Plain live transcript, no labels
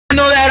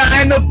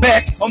am the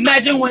best.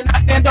 Imagine when I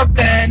stand up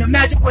and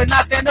imagine when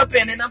I stand up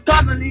and I'm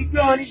constantly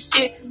doing this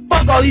shit.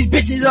 Fuck all these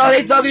bitches, all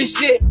they talking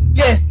shit.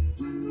 Yeah,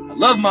 I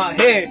love my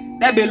hair,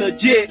 that be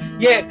legit.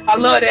 Yeah, I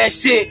love that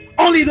shit.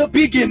 Only the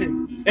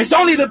beginning. It's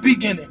only the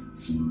beginning.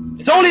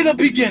 It's only the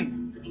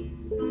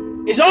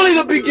beginning. It's only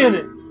the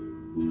beginning.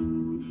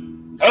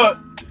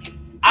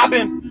 I've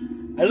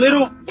been a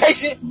little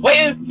patient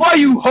waiting for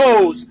you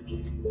hoes.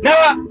 Now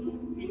I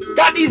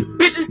got these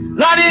bitches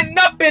lining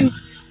up and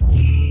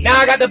now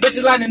I got the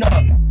bitches lining up.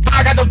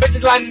 I got the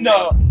bitches lining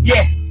up.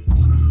 Yeah.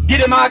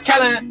 Get in my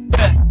calendar.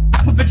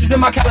 I put bitches in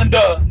my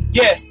calendar.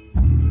 Yeah.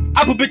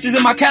 I put bitches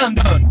in my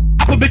calendar.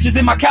 I put bitches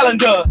in my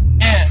calendar.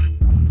 And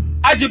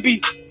I just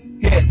be,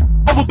 yeah,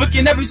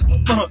 overbooking every,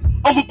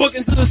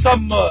 overbooking to the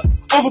summer.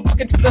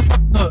 Overbooking to the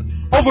summer.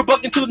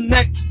 Overbooking to the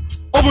next.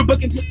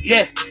 Overbooking to,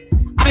 yeah.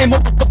 I am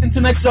overbooking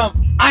to next summer.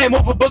 I am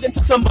overbooking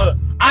to summer.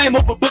 I am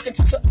overbooking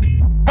to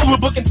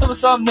overbooking to the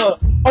summer.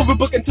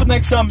 Overbooking to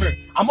next summer.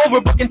 I'm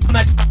overbooking to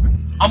next summer.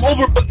 I'm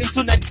overbooking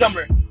to next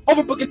summer.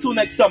 Overbooking to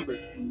next summer.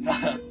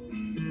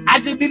 I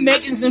just be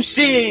making some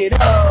shit.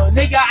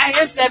 Nigga, I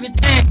am 17.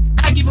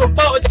 I give a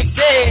fuck what they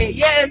say.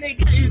 Yeah,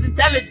 nigga is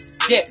intelligent.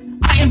 Yeah,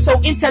 I am so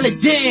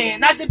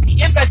intelligent. I just be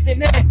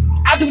investing in.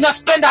 I do not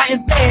spend, I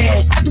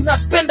invest. I do not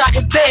spend, I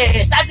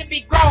invest. I just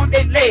be growing,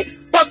 they lay.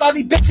 Fuck all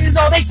these bitches,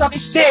 all they talking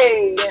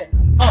shit.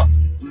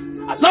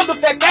 I love the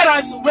fact that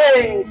I'm so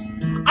rich.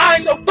 I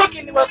ain't so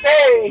fucking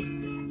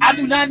wealthy. I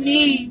do not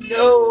need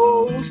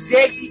no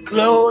sexy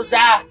clothes.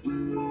 I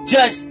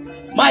just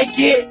might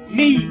get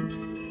me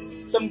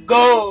some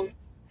gold.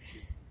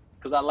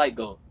 Cause I like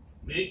gold.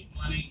 Make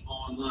money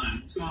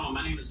online. What's going on?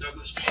 My name is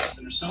Douglas James,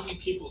 and there's so many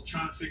people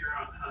trying to figure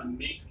out how to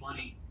make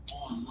money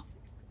online.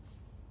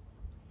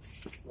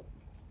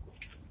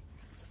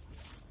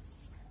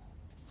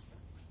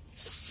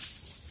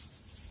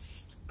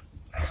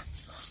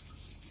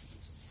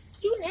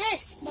 You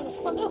nasty,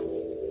 motherfucker.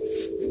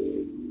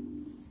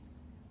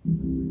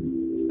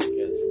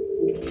 Yes.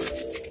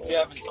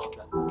 Yeah, I've been told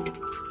that.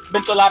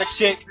 Been through a lot of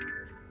shit.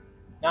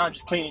 Now I'm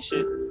just cleaning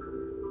shit.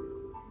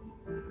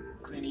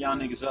 Cleaning y'all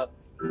niggas up.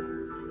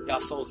 Y'all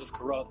souls is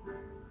corrupt.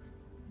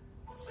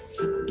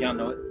 Y'all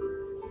know it.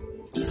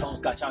 These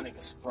hoes got y'all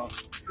niggas sprung.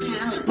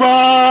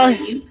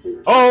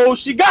 Sprung! Oh,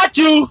 she got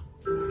you!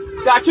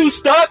 Got you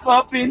stuck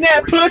up in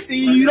that pussy.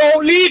 You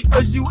don't leave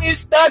cause you is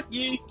stuck.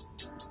 Yeah,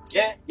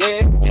 yeah,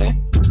 yeah.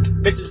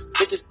 Bitches,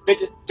 bitches,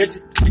 bitches,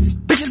 bitches, bitches,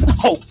 bitches and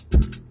hoes.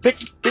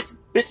 Bitches, bitches,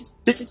 bitches,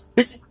 bitches,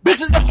 bitches,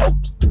 bitches and hoes.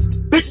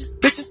 Bitches,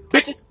 bitches,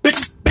 bitches,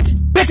 bitches,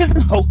 bitches, bitches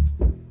and hoes.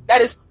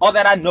 That is all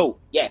that I know.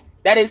 Yeah,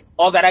 that is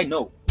all that I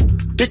know.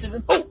 Bitches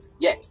and hoes.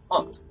 Yeah,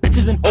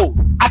 bitches and hoes.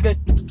 I could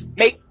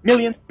make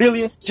millions,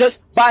 billions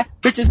just by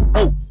bitches and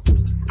hoes.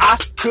 I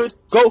could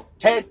go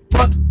head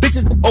fuck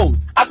bitches and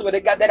hoes. I swear to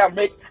God that I'm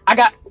rich. I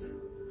got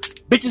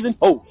bitches and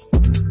hoes.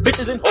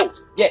 Bitches and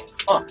hoes. Yeah,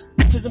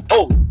 bitches and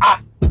hoes.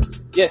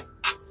 Yeah,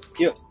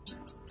 yeah.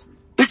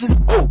 Bitches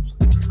and hoes.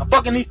 I'm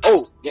fucking these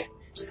hoes. Yeah,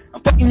 I'm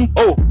fucking these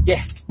hoes.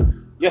 Yeah,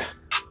 yeah.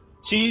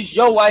 She's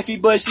your wifey,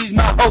 but she's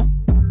my hoe.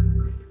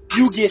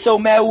 You get so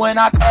mad when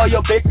I call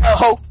your bitch a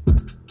hoe.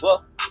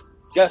 Well,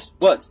 guess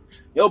what?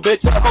 Your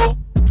bitch a hoe.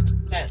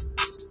 Man.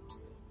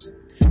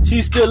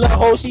 She's still a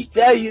hoe. She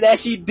tell you that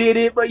she did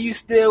it, but you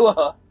still with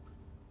her.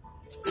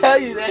 She tell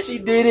you that she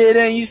did it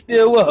and you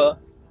still with her.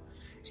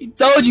 She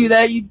told you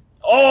that you.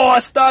 Oh,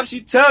 stop.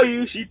 She tell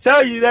you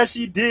that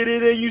she did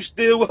it and you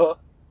still with her.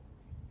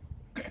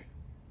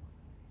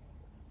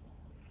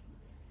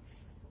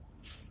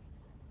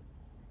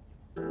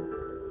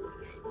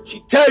 She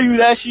tell you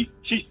that she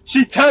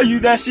tell you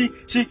that she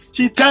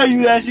tell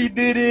you that she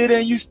did it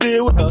and you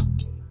still with her.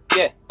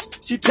 Yeah.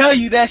 She tell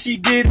you that she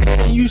did it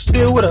and you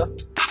still with her.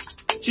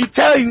 She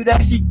tell you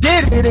that she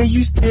did it and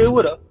you still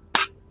with her.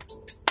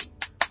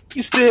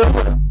 You still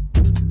with her.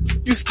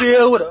 You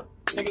still with her.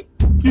 Nigga.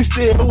 You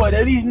still with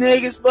her. These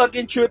niggas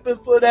fucking tripping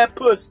for that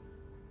pussy.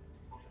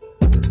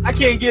 I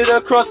can't get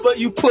across but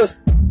you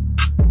pussy.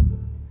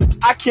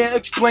 I can't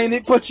explain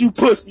it but you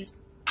pussy.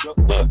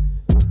 Look.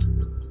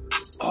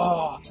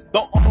 Oh,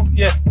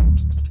 yeah.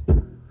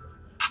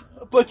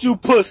 But you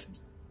pussy.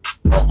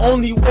 The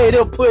only way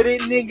to put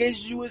it,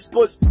 niggas, you is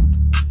pussy.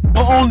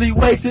 The only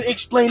way to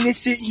explain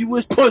this shit, you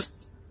is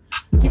pussy.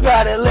 You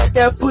gotta let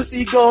that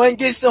pussy go and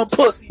get some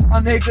pussy. My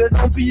nigga,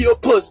 don't be a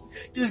pussy.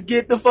 Just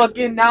get the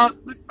fucking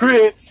out the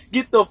crib.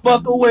 Get the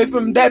fuck away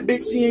from that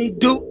bitch. She ain't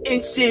doing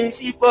shit.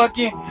 She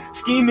fucking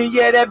scheming.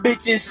 Yeah, that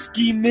bitch is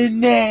scheming,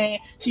 man.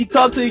 She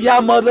talk to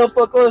y'all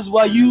motherfuckers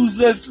while you's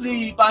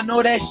asleep. I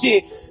know that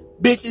shit.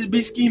 Bitches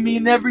be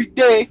scheming every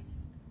day.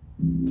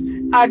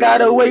 I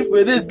gotta wait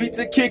for this beat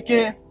to kick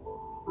in.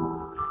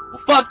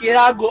 Well, fuck it,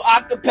 I'll go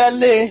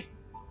acapella.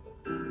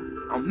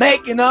 I'm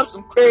making up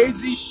some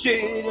crazy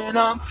shit and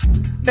I'm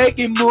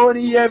making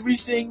money every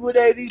single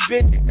day. These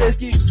bitches just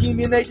keep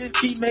scheming, they just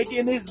keep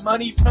making this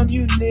money from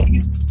you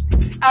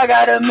niggas. I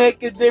gotta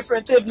make a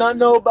difference if not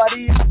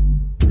nobody else.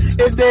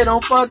 If they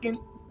don't fucking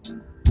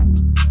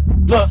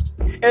look,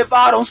 if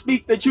I don't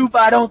speak the truth,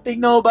 I don't think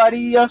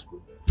nobody else.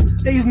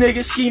 These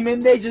niggas scheming,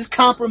 they just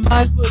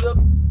compromise for the.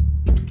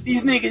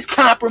 These niggas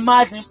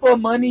compromising for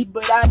money,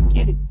 but I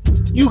get it.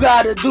 You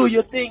gotta do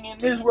your thing in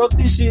this world,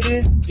 this shit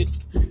is.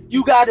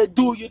 You gotta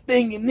do your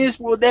thing in this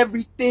world,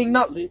 everything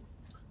not lit.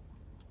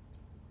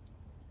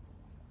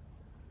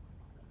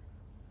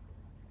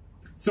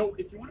 So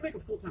if you want to make a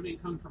full-time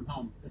income from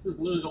home, this is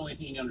literally the only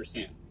thing you can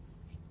understand.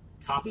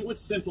 Copy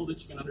what's simple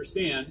that you can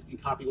understand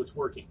and copy what's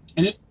working.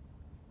 And it...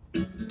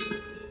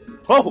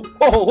 Oh, oh,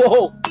 oh,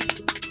 oh.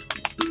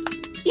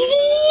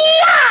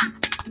 ¡Ya!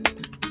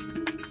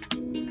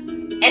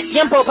 Es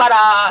tiempo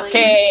para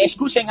que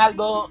escuchen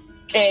algo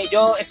que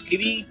yo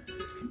escribí.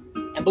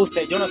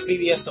 Embuste, yo no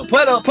escribí esto.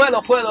 Puedo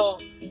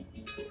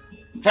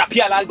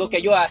rapear algo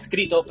que yo he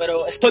escrito,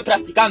 pero estoy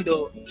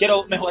practicando.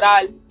 Quiero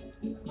mejorar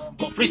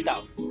con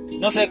freestyle.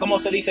 No sé cómo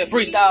se dice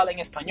freestyle en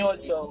español,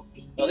 so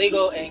lo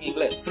digo en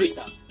inglés.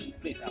 Freestyle.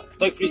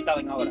 Estoy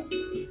freestyling ahora,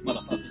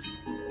 motherfuckers.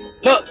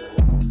 Look,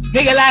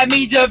 nigga like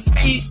me just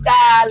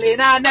freestyling.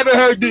 I never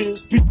heard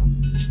this.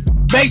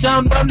 Make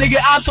some dumb nigga,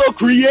 I'm so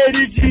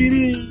creative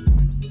genius.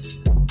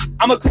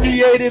 I'm a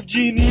creative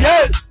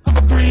genius. I'm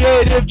a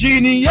creative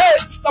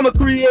genius. I'm a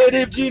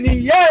creative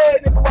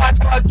genius. Nigga, watch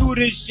how I do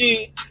this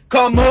shit.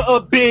 Come a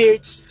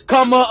bitch.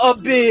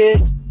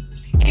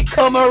 It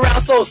come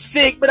around so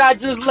sick, but I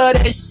just love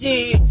that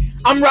shit.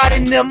 I'm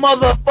riding the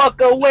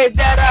motherfucker wave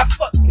that I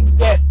fucking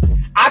get.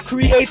 I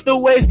create the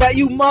waves that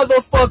you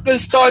motherfuckers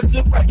start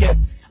to yeah.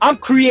 I'm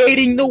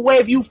creating the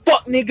wave you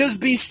fuck niggas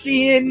be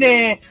seeing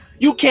there.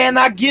 You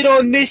cannot get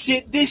on this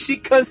shit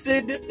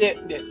considered yeah.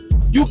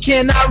 You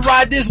cannot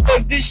ride this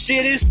wave, this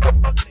shit is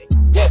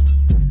yeah.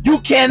 You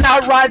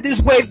cannot ride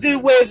this wave, the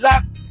waves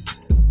I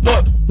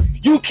look.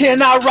 You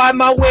cannot ride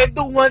my wave,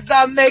 the ones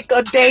I make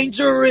are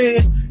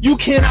dangerous. You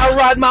cannot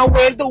ride my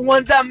wave, the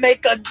ones I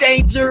make are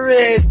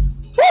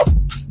dangerous. Woo!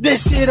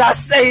 This shit I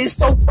say is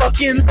so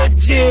fucking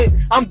legit.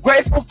 I'm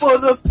grateful for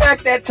the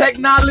fact that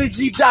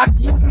technology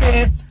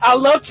documents. I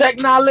love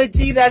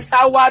technology, that's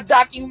how I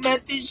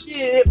document this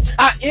shit.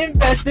 I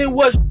invest in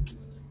what's...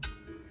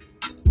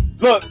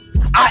 Look,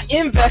 I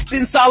invest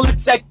in solid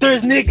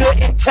sectors,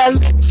 nigga,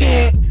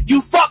 intelligent. You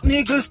fuck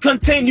niggas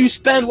continue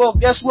spend, well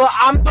guess what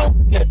I'm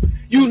doing?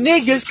 You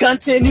niggas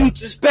continue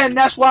to spend,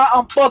 that's why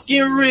I'm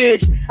fucking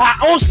rich.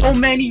 I own so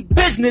many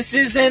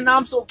businesses and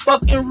I'm so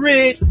fucking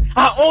rich.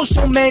 I own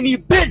so many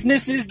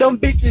businesses, them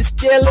bitches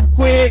scale up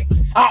quick.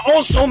 I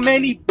own so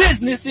many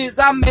businesses,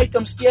 I make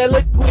them scale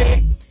up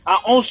quick. I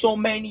own so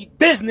many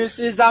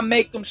businesses, I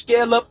make them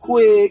scale up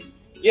quick.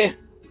 Yeah,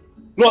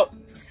 look,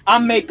 I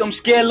make them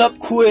scale up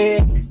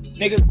quick.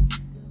 Nigga,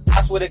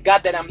 I swear to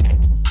God that I'm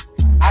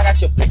I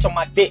got your bitch on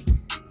my dick.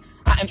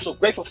 I am so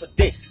grateful for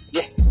this.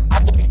 Yeah, I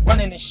could be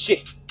running this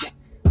shit. Yeah,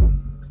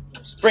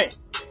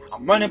 sprint.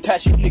 I'm running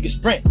past you niggas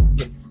sprint.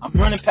 Yeah, I'm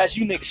running past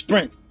you niggas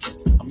sprint.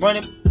 I'm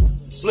running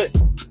flip.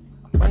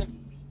 I'm running.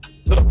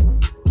 Look,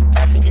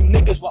 passing you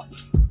niggas walk.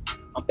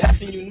 I'm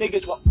passing you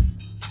niggas walk.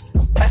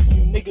 I'm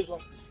passing you niggas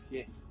walk.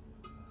 Yeah,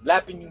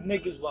 lapping you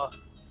niggas while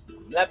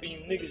I'm lapping you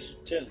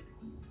niggas chilling.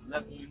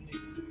 Lapping you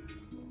niggas.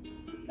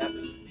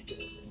 Lapping you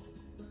niggas.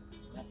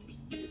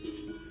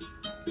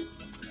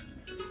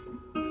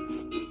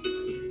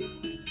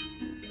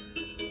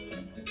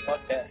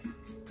 Fuck that.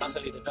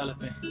 Constantly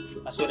developing.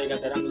 I swear they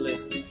got that I'm lit.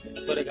 I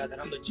swear they got that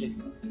I'm legit.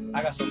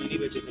 I got so many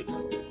bitches they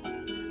come.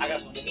 I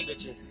got so many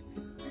bitches.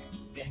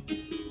 Yeah.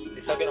 They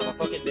sucking on my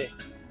fucking dick.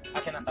 I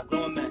cannot stop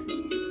growing, man.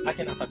 I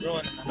cannot stop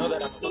growing, and I know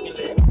that I'm a fucking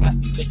lit. Got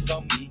these bitches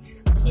on me.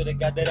 I swear to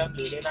God that I'm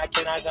lit, and I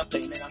cannot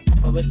complain, and I'm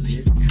grateful with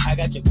this. I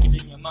got your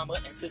bitch and your mama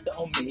and sister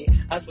on me.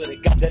 I swear to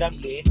God that I'm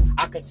lit.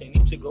 I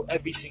continue to grow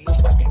every single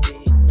fucking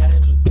day. I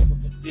am so grateful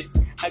for this.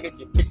 I got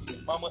your bitch and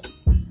your mama.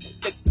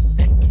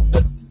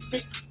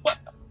 What?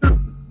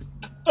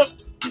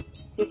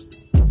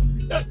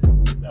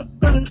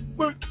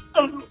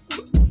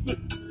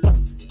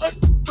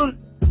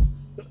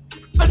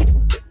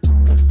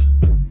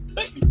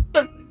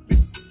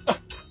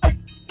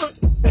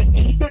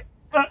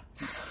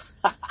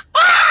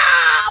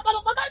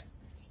 Motherfuckers!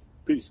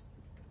 Peace.